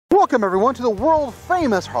Welcome everyone to the world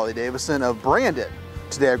famous Harley-Davidson of Brandon.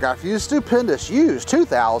 Today I've got for you a stupendous used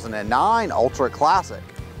 2009 Ultra Classic.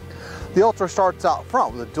 The Ultra starts out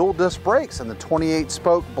front with the dual disc brakes and the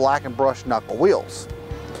 28-spoke black and brushed knuckle wheels.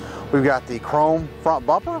 We've got the chrome front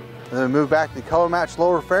bumper, and then we move back to the color matched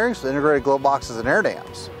lower fairings with integrated glove boxes and air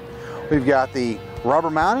dams. We've got the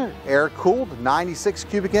rubber mounted, air cooled 96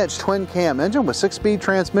 cubic inch twin cam engine with 6-speed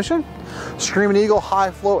transmission, Screaming Eagle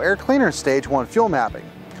high flow air cleaner and stage 1 fuel mapping,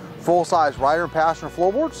 full size rider and passenger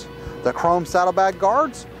floorboards, the chrome saddlebag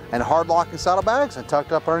guards and hard locking saddlebags, and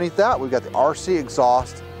tucked up underneath that we've got the RC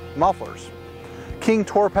exhaust mufflers. King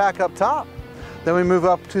tour pack up top. Then we move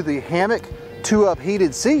up to the hammock 2-up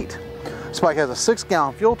heated seat. This bike has a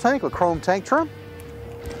 6-gallon fuel tank with chrome tank trim.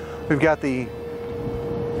 We've got the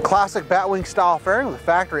classic Batwing style fairing with a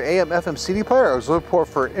factory AM FM CD player, auxiliary port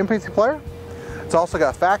for MP3 player. It's also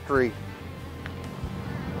got factory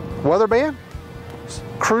weather band,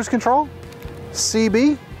 cruise control,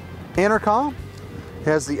 CB, intercom. It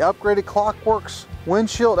has the upgraded Clockworks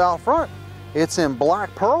windshield out front. It's in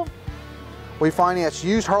black pearl. We finance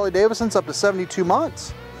used Harley-Davidsons up to 72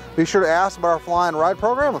 months. Be sure to ask about our fly and ride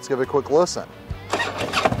program. Let's give it a quick listen.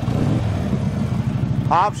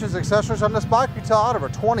 Options, accessories on this bike retail out over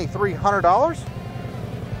 $2,300.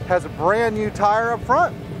 Has a brand new tire up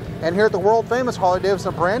front. And here at the world famous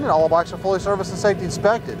Harley-Davidson Brandon, all bikes are fully serviced and safety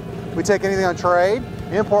inspected. We take anything on trade,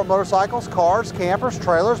 import motorcycles, cars, campers,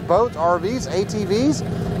 trailers, boats, RVs,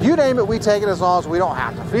 ATVs, you name it, we take it as long as we don't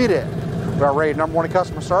have to feed it. We are rated #1 in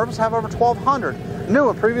customer service, have over 1,200 new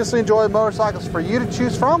and previously enjoyed motorcycles for you to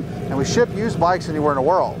choose from, and we ship used bikes anywhere in the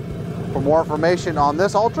world. For more information on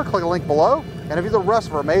this Ultra, click the link below, and to view the rest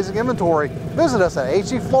of our amazing inventory, visit us at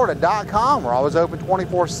hgflorida.com. We're always open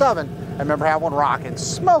 24/7, and remember, have one rockin',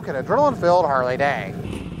 smoking, adrenaline-filled Harley day.